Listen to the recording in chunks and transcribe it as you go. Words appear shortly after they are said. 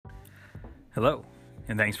Hello,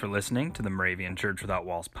 and thanks for listening to the Moravian Church Without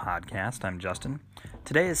Walls podcast. I'm Justin.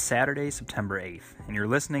 Today is Saturday, September 8th, and you're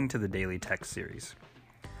listening to the Daily Text Series.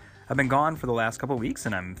 I've been gone for the last couple of weeks,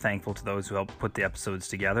 and I'm thankful to those who helped put the episodes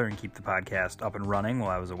together and keep the podcast up and running while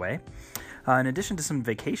I was away. In addition to some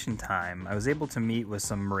vacation time, I was able to meet with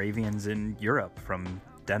some Moravians in Europe from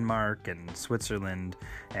Denmark and Switzerland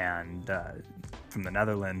and from the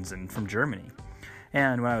Netherlands and from Germany.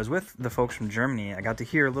 And when I was with the folks from Germany, I got to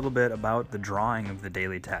hear a little bit about the drawing of the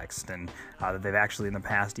daily text, and that they've actually in the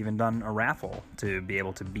past even done a raffle to be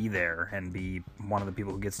able to be there and be one of the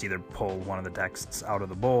people who gets to either pull one of the texts out of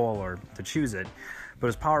the bowl or to choose it. But it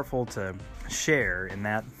was powerful to share in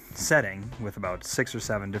that setting with about 6 or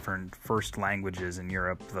 7 different first languages in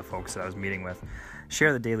Europe, the folks that I was meeting with,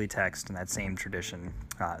 share the daily text in that same tradition.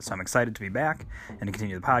 So I'm excited to be back and to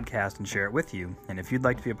continue the podcast and share it with you. And if you'd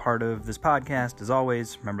like to be a part of this podcast, as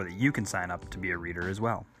always, remember that you can sign up to be a reader as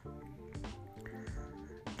well.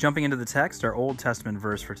 Jumping into the text, our Old Testament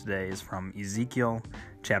verse for today is from Ezekiel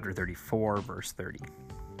chapter 34, verse 30.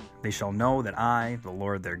 They shall know that I, the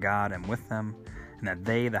Lord their God, am with them, and that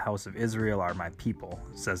they, the house of Israel, are my people,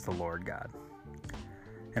 says the Lord God.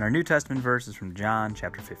 And our New Testament verse is from John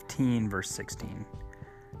chapter 15, verse 16.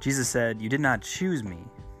 Jesus said, "You did not choose me,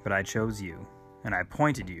 but I chose you, and I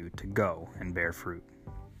appointed you to go and bear fruit."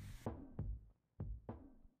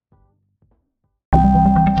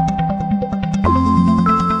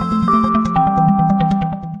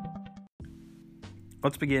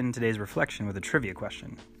 Let's begin today's reflection with a trivia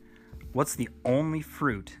question. What's the only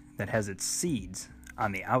fruit that has its seeds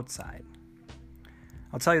on the outside?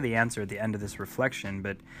 I'll tell you the answer at the end of this reflection,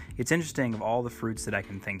 but it's interesting of all the fruits that I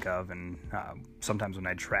can think of, and sometimes when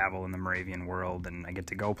I travel in the Moravian world and I get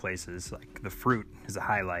to go places, like the fruit is a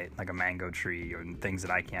highlight, like a mango tree or things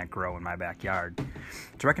that I can't grow in my backyard,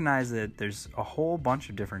 to recognize that there's a whole bunch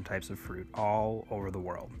of different types of fruit all over the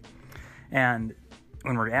world. And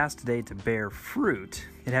when we're asked today to bear fruit,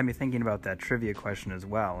 it had me thinking about that trivia question as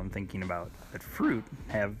well, and thinking about that fruit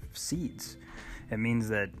have seeds. It means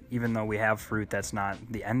that even though we have fruit, that's not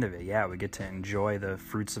the end of it. Yeah, we get to enjoy the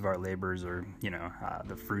fruits of our labors, or,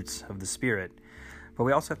 the fruits of the Spirit. But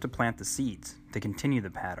we also have to plant the seeds to continue the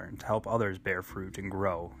pattern, to help others bear fruit and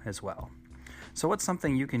grow as well. So what's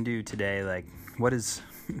something you can do today? Like, what is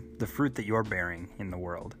the fruit that you're bearing in the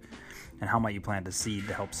world? And how might you plant a seed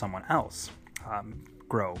to help someone else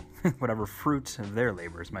grow whatever fruit of their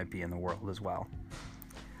labors might be in the world as well?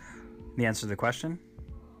 The answer to the question?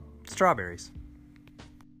 Strawberries.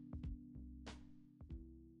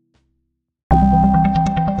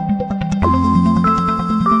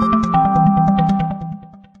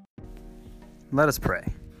 Let us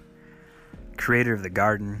pray. Creator of the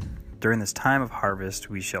garden, during this time of harvest,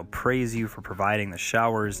 we shall praise you for providing the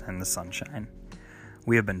showers and the sunshine.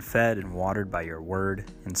 We have been fed and watered by your word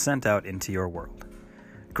and sent out into your world.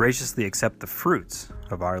 Graciously accept the fruits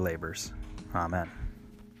of our labors. Amen.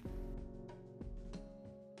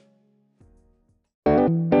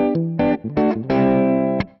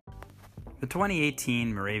 The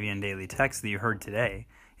 2018 Moravian Daily Text that you heard today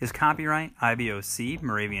is copyright IBOC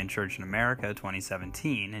Moravian Church in America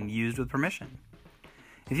 2017 and used with permission.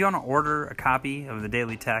 If you want to order a copy of the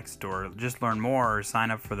Daily Text or just learn more or sign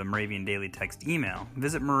up for the Moravian Daily Text email,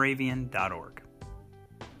 visit moravian.org.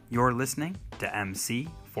 You're listening to MC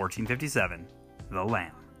 1457, The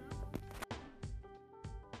Lamb.